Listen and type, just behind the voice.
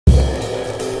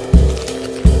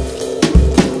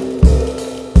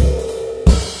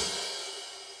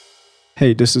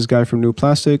Hey, this is Guy from New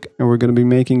Plastic, and we're going to be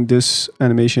making this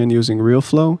animation using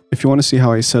RealFlow. If you want to see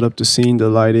how I set up the scene, the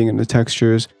lighting, and the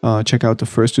textures, check out the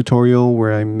first tutorial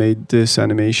where I made this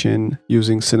animation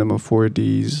using Cinema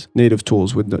 4D's native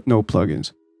tools with no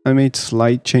plugins. I made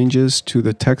slight changes to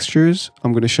the textures.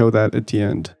 I'm going to show that at the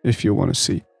end if you want to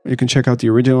see. You can check out the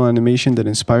original animation that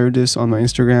inspired this on my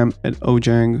Instagram at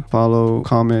ojang. Follow,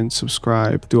 comment,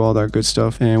 subscribe, do all that good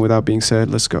stuff. And without being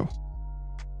said, let's go.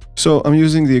 So I'm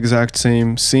using the exact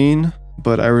same scene,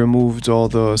 but I removed all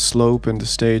the slope and the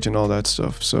stage and all that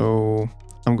stuff. So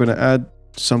I'm going to add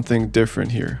something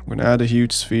different here. I'm going to add a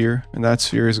huge sphere, and that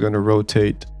sphere is going to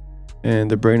rotate, and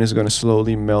the brain is going to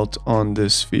slowly melt on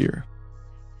this sphere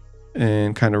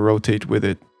and kind of rotate with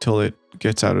it till it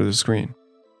gets out of the screen.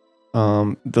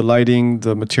 The lighting,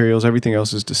 the materials, everything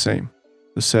else is the same.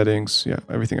 The settings, yeah,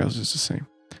 everything else is the same.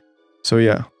 So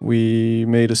yeah, we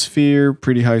made a sphere,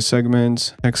 pretty high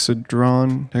segments,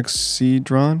 hexadron,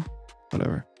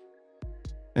 whatever.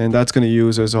 And that's going to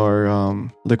use as our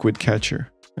liquid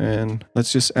catcher. And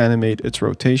let's just animate its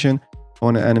rotation. I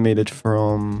want to animate it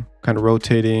from kind of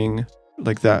rotating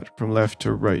like that, from left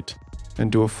to right,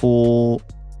 and do a full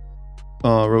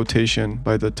rotation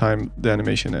by the time the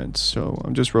animation ends. So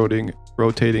I'm just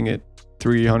rotating it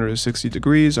 360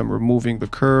 degrees. I'm removing the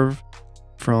curve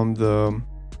from the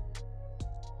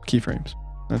keyframes.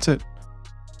 That's it.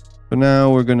 So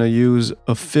now we're going to use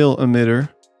a fill emitter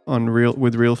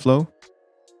with RealFlow,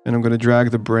 and I'm going to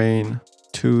drag the brain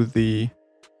to the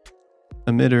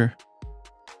emitter.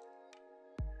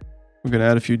 We're going to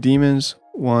add a few daemons.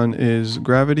 One is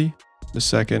gravity, the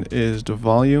second is the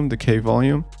volume, the K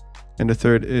volume, and the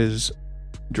third is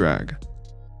drag.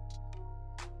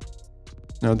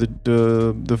 Now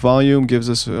the volume gives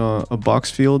us a box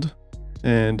field,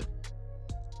 and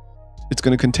it's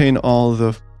going to contain all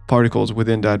the particles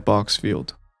within that box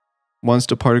field. Once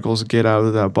the particles get out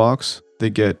of that box, they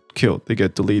get killed, they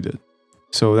get deleted.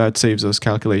 So that saves us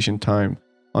calculation time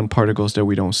on particles that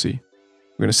we don't see.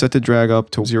 We're going to set the drag up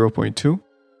to 0.2.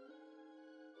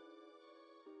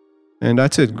 And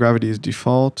that's it. Gravity is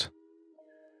default.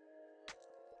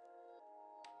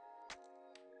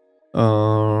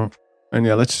 And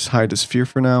yeah, let's just hide the sphere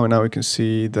for now. And now we can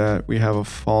see that we have a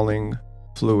falling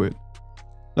fluid.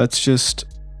 Let's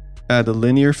just add a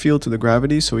linear field to the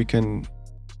gravity so we can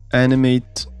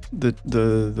animate the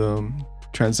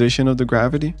transition of the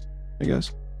gravity, I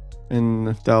guess.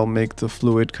 And that'll make the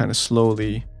fluid kind of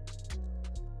slowly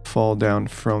fall down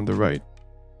from the right.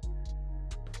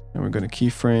 And we're going to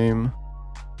keyframe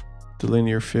the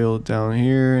linear field down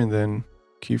here and then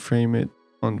keyframe it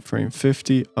on frame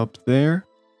 50 up there.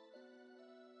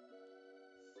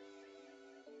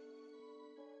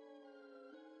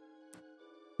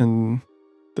 And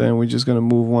then we're just going to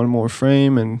move one more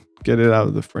frame and get it out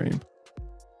of the frame.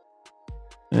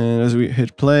 And as we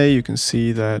hit play, you can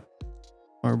see that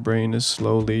our brain is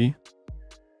slowly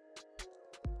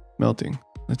melting.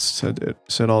 Let's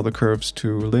set all the curves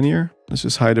to linear. Let's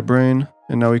just hide the brain.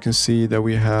 And now we can see that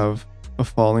we have a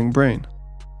falling brain.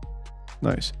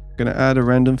 Nice. Going to add a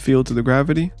random field to the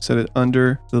gravity, set it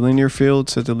under the linear field,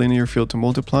 set the linear field to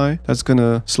multiply. That's going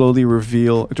to slowly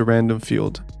reveal the random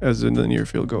field as the linear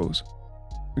field goes.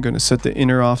 We're going to set the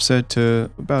inner offset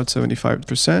to about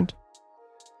 75%.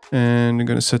 And we're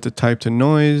going to set the type to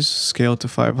noise, scale to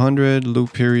 500,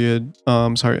 loop period,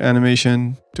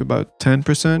 animation to about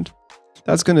 10%.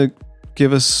 That's going to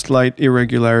give us slight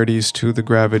irregularities to the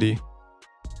gravity.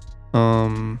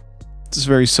 It's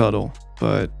very subtle,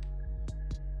 but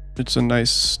it's a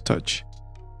nice touch.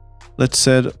 Let's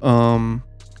set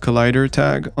collider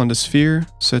tag on the sphere,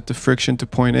 set the friction to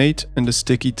 0.8 and the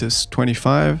sticky to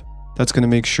 25. That's going to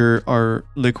make sure our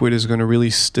liquid is going to really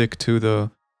stick to the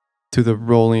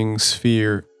rolling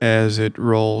sphere as it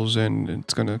rolls, and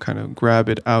it's going to kind of grab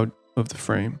it out of the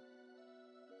frame.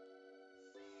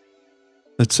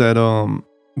 Let's set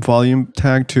volume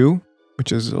tag 2,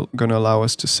 which is going to allow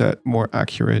us to set more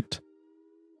accurate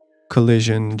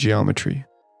collision geometry.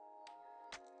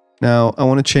 Now I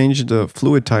want to change the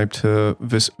fluid type to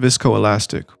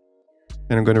viscoelastic,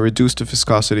 and I'm going to reduce the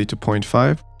viscosity to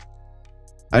 0.5.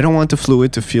 I don't want the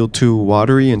fluid to feel too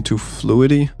watery and too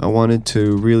fluidy. I want it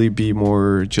to really be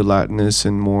more gelatinous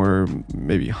and more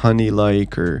maybe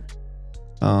honey-like, or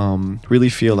really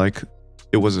feel like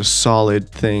it was a solid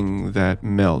thing that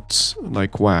melts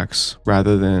like wax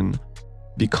rather than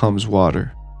becomes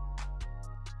water.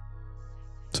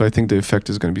 So I think the effect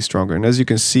is going to be stronger. And as you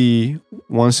can see,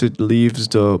 once it leaves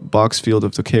the box field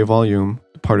of the K volume,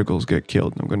 the particles get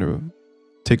killed. I'm going to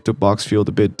take the box field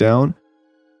a bit down.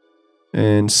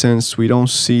 And since we don't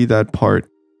see that part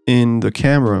in the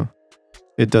camera,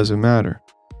 it doesn't matter.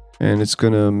 and it's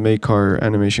gonna make our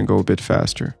animation go a bit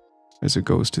faster as it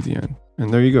goes to the end.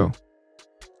 And there you go.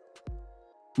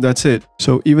 That's it.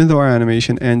 So even though our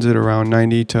animation ends at around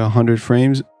 90 to 100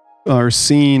 frames, our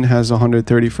scene has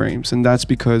 130 frames, and that's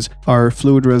because our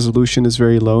fluid resolution is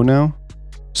very low now.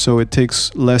 So it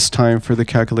takes less time for the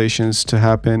calculations to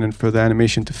happen and for the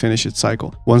animation to finish its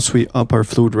cycle. Once we up our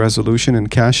fluid resolution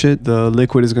and cache it, the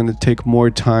liquid is going to take more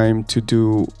time to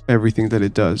do everything that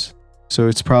it does. So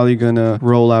it's probably going to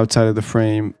roll outside of the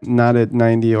frame, not at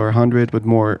 90 or 100, but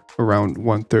more around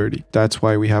 130. That's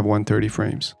why we have 130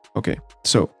 frames. Okay,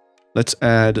 so let's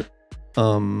add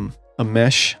a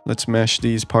mesh. Let's mesh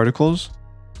these particles.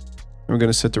 We're going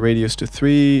to set the radius to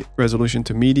 3, resolution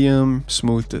to medium,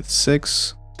 smooth to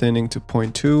 6, thinning to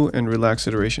 0.2, and relax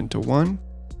iteration to 1.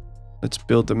 Let's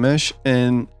build the mesh,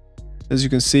 and as you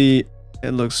can see,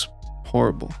 it looks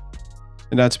horrible.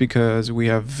 And that's because we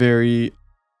have very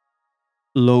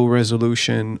low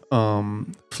resolution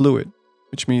fluid,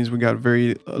 which means we got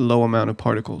very low amount of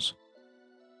particles.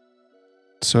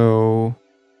 So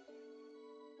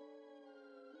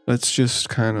let's just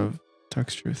kind of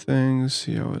texture things,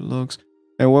 see how it looks.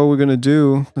 And what we're gonna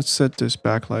do, let's set this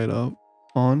backlight up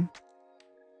on.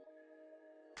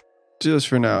 Just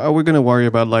for now. We're gonna worry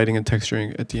about lighting and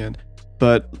texturing at the end.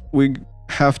 But we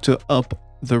have to up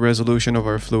the resolution of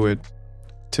our fluid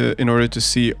in order to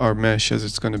see our mesh as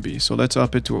it's gonna be. So let's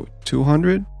up it to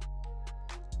 200.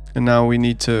 And now we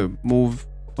need to move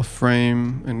a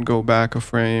frame and go back a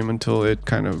frame until it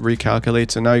kind of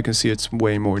recalculates. And now you can see it's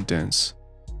way more dense.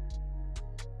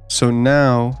 So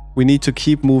now we need to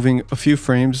keep moving a few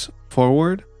frames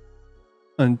forward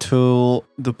until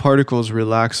the particles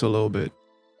relax a little bit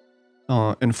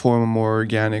and form a more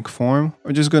organic form.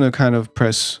 We're just going to kind of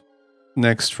press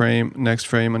next frame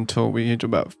until we hit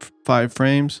about 5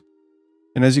 frames.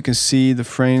 And as you can see, the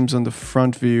frames on the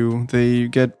front view, they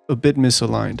get a bit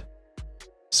misaligned.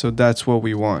 So that's what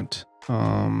we want.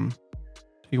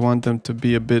 We want them to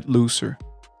be a bit looser.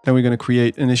 Then we're going to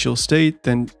create initial state,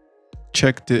 then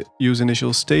check the use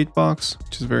initial state box,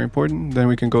 which is very important. Then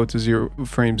we can go to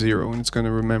frame 0 and it's going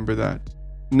to remember that.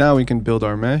 Now we can build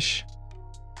our mesh.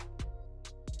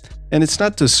 And it's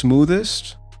not the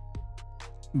smoothest,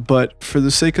 but for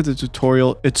the sake of the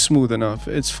tutorial, it's smooth enough.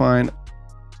 It's fine.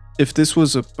 If this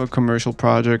was a commercial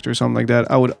project or something like that,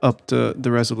 I would up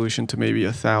the resolution to maybe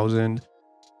 1000.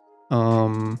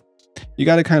 You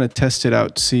got to kind of test it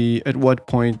out, see at what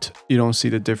point you don't see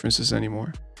the differences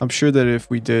anymore. I'm sure that if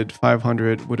we did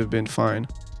 500 would have been fine,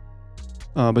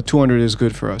 but 200 is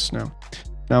good for us now.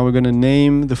 Now we're going to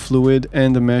name the fluid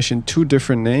and the mesh in 2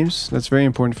 different names. That's very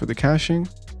important for the caching,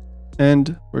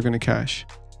 and we're going to cache.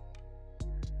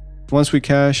 Once we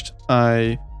cached,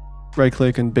 I right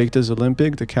click and baked as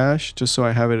Olympic, the cache, just so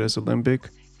I have it as Olympic.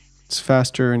 It's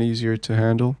faster and easier to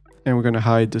handle. And we're going to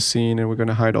hide the scene, and we're going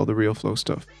to hide all the RealFlow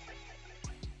stuff.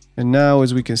 And now,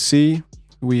 as we can see,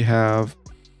 we have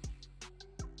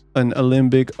an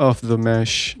Alembic of the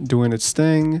mesh doing its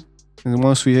thing. And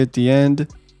once we hit the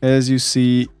end, as you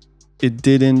see, it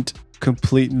didn't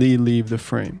completely leave the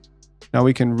frame. Now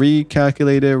we can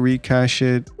recalculate it, recache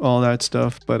it, all that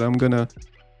stuff, but I'm gonna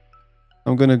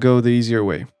go the easier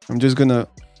way. I'm just gonna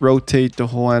rotate the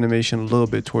whole animation a little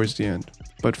bit towards the end.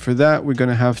 But for that, we're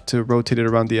gonna have to rotate it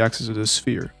around the axis of the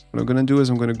sphere. What I'm gonna do is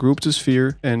I'm gonna group the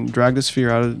sphere and drag the sphere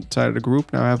outside of the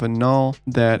group. Now I have a null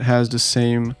that has the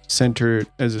same center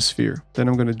as a sphere. Then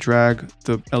I'm gonna drag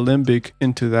the alembic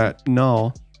into that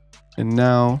null. And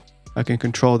now I can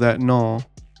control that null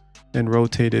and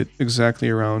rotate it exactly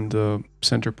around the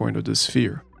center point of the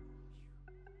sphere.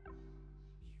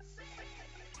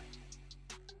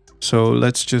 So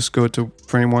let's just go to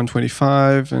frame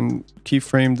 125 and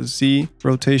keyframe the Z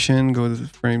rotation, go to the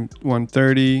frame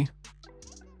 130,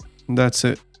 and that's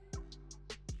it.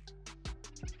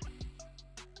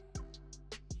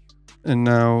 And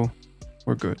now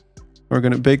we're good. We're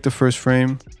gonna bake the first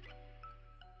frame,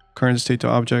 current state to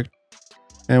object,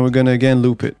 and we're gonna again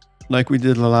loop it like we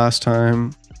did the last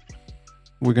time.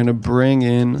 We're gonna bring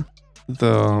in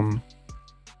the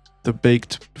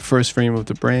baked first frame of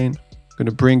the brain. Going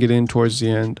to bring it in towards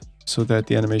the end so that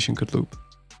the animation could loop.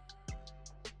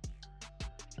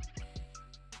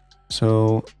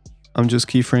 So I'm just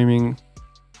keyframing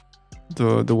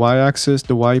the y-axis,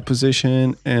 the y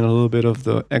position, and a little bit of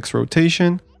the x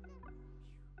rotation.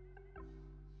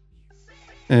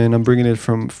 And I'm bringing it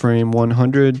from frame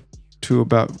 100 to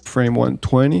about frame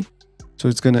 120. So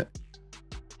it's going to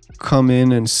come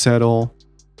in and settle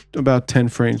about 10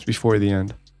 frames before the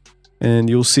end. And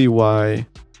you'll see why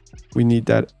we need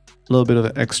that little bit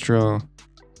of extra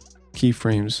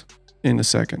keyframes in a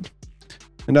second.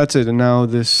 And that's it. And now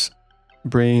this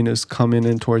brain is coming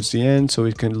in towards the end so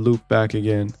it can loop back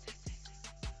again.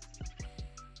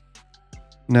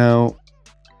 Now,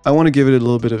 I want to give it a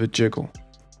little bit of a jiggle.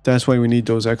 That's why we need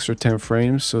those extra 10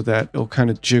 frames so that it'll kind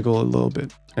of jiggle a little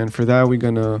bit. And for that, we're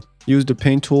going to use the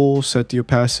paint tool, set the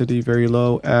opacity very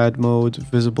low, add mode,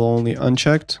 visible only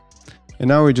unchecked. And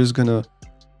now we're just going to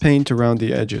paint around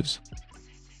the edges.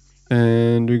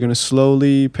 And we're going to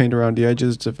slowly paint around the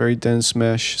edges. It's a very dense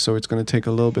mesh, so it's going to take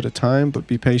a little bit of time, but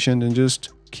be patient and just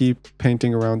keep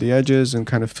painting around the edges and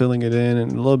kind of filling it in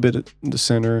and a little bit in the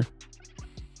center.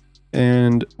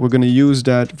 And we're going to use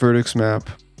that vertex map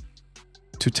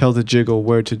to tell the jiggle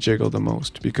where to jiggle the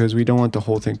most, because we don't want the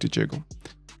whole thing to jiggle.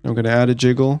 I'm going to add a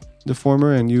jiggle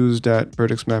deformer and use that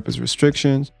vertex map as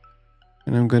restrictions.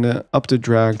 And I'm going to up the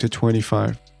drag to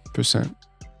 25%.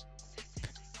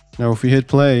 Now, if we hit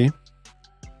play,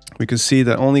 we can see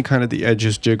that only kind of the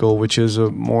edges jiggle, which is a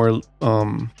more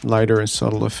lighter and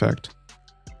subtle effect,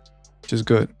 which is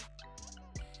good.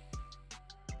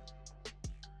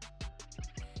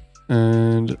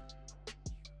 And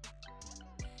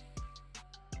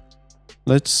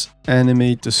let's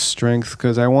animate the strength,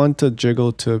 because I want the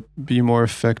jiggle to be more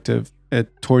effective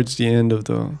towards the end of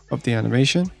the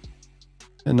animation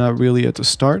and not really at the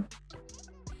start.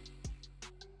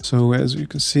 So as you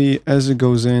can see, as it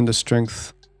goes in, the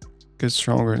strength gets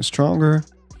stronger and stronger.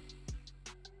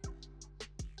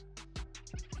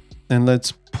 And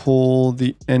let's pull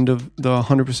the end of the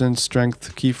 100%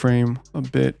 strength keyframe a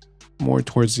bit more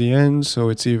towards the end, so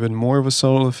it's even more of a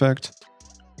subtle effect.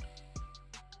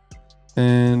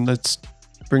 And let's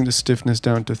bring the stiffness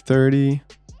down to 30.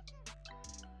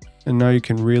 And now you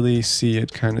can really see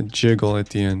it kind of jiggle at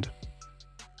the end.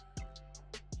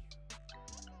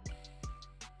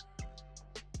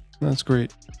 That's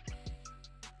great.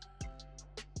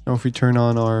 Now if we turn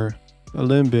on our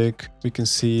Alembic, we can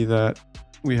see that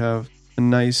we have a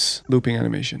nice looping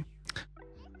animation.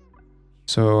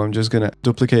 So I'm just going to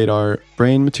duplicate our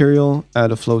brain material,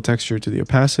 add a flow texture to the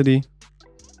opacity.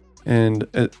 And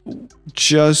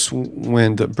just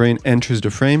when the brain enters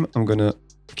the frame, I'm going to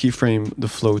keyframe the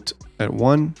float at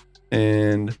 1.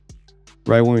 And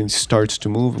right when it starts to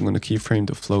move, I'm going to keyframe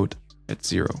the float at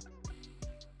 0.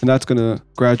 And that's going to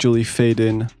gradually fade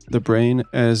in the brain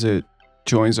as it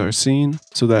joins our scene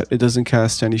so that it doesn't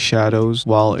cast any shadows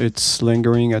while it's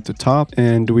lingering at the top,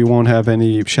 and we won't have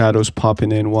any shadows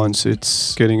popping in once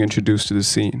it's getting introduced to the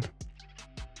scene.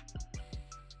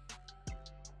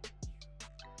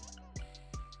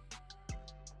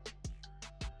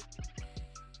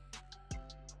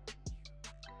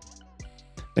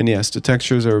 And yes, the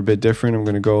textures are a bit different. I'm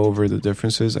going to go over the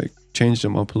differences. I changed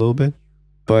them up a little bit,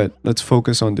 but let's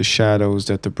focus on the shadows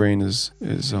that the brain is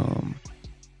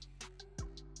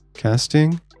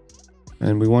casting.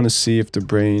 And we want to see if the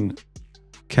brain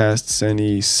casts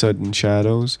any sudden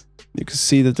shadows. You can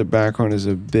see that the background is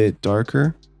a bit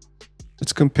darker.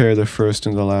 Let's compare the first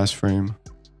and the last frame.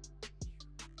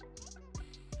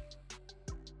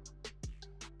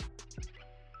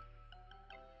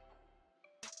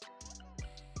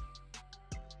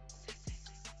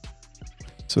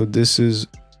 So this is,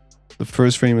 the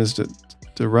first frame is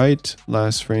the right,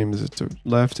 last frame is at the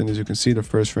left, and as you can see, the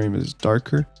first frame is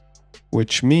darker,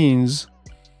 which means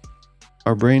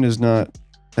our brain is not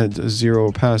at a 0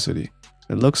 opacity.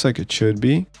 It looks like it should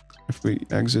be. If we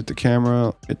exit the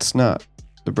camera, it's not.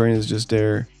 The brain is just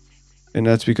there, and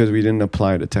that's because we didn't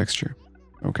apply the texture.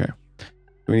 Okay,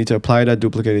 we need to apply that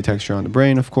duplicated texture on the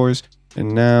brain, of course,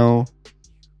 and now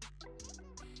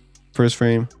first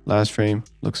frame, last frame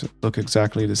look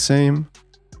exactly the same.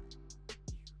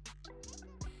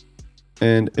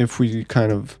 And if we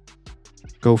kind of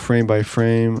go frame by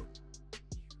frame,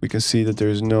 we can see that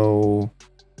there's no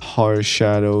harsh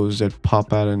shadows that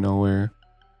pop out of nowhere.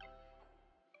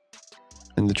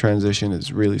 And the transition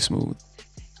is really smooth.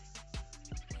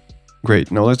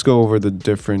 Great. Now let's go over the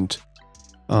different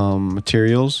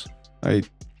materials. I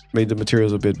made the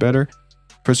materials a bit better.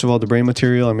 First of all, the brain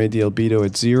material, I made the albedo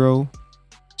at 0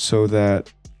 so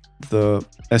that the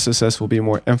SSS will be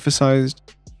more emphasized.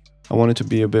 I want it to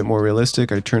be a bit more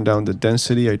realistic. I turned down the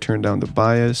density, I turned down the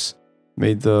bias,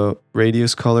 made the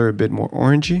radius color a bit more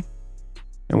orangey,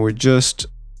 and we're just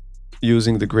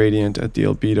using the gradient at the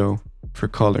albedo for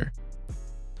color.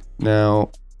 Now,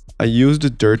 I used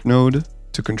the dirt node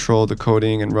to control the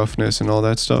coding and roughness and all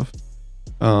that stuff.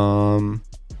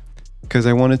 Because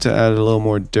I wanted to add a little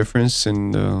more difference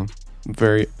in the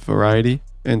variety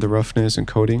in the roughness and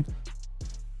coding.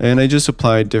 And I just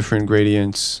applied different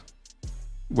gradients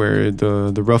where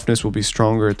the roughness will be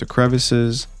stronger at the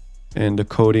crevices and the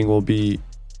coding will be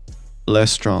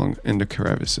less strong in the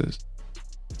crevices.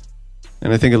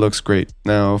 And I think it looks great.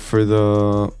 Now for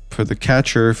the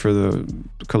catcher, for the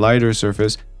collider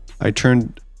surface, I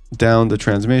turned down the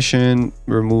transmission,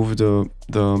 removed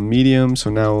the medium, so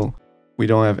now we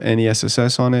don't have any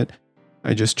SSS on it.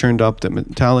 I just turned up the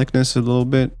metallicness a little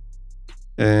bit,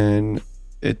 and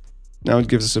now it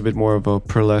gives us a bit more of a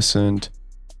pearlescent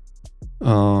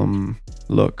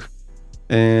look.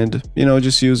 And you know,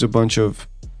 just use a bunch of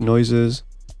noises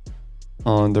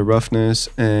on the roughness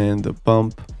and the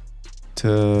bump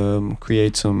to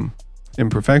create some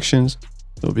imperfections.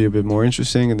 It'll be a bit more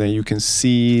interesting, and then you can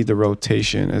see the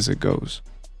rotation as it goes.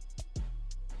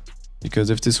 Because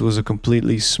if this was a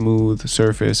completely smooth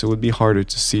surface, it would be harder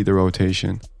to see the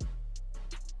rotation.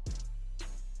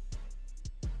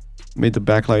 Made the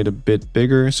backlight a bit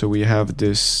bigger, so we have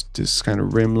this kind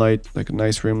of rim light, like a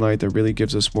nice rim light that really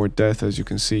gives us more depth. As you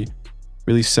can see,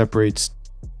 really separates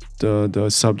the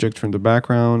subject from the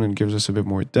background and gives us a bit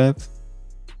more depth.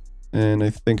 And I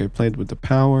think I played with the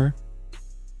power,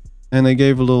 and I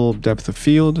gave a little depth of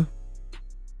field,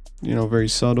 you know, very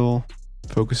subtle,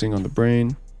 focusing on the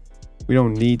brain. We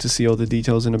don't need to see all the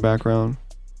details in the background,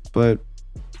 but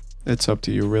it's up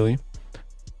to you really.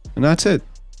 And that's it.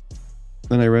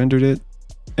 Then I rendered it,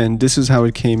 and this is how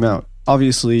it came out.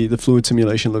 Obviously, the fluid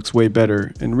simulation looks way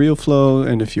better in RealFlow,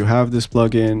 and if you have this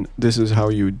plugin, this is how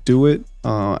you do it.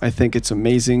 I think it's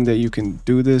amazing that you can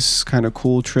do this kind of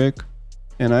cool trick,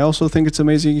 and I also think it's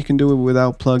amazing you can do it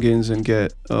without plugins and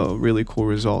get a really cool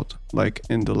result, like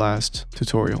in the last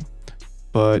tutorial.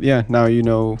 But yeah, now you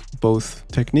know both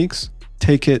techniques.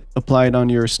 Take it, apply it on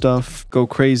your stuff, go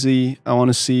crazy. I want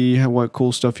to see what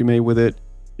cool stuff you made with it.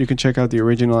 You can check out the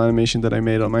original animation that I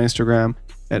made on my Instagram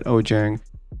at Ojang.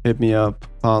 Hit me up,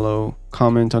 follow,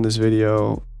 comment on this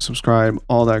video, subscribe,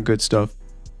 all that good stuff.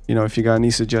 You know, if you got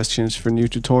any suggestions for new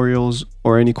tutorials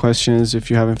or any questions, if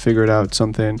you haven't figured out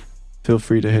something, feel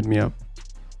free to hit me up.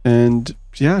 And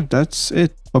yeah, that's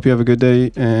it. Hope you have a good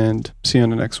day, and see you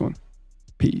on the next one.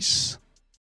 Peace.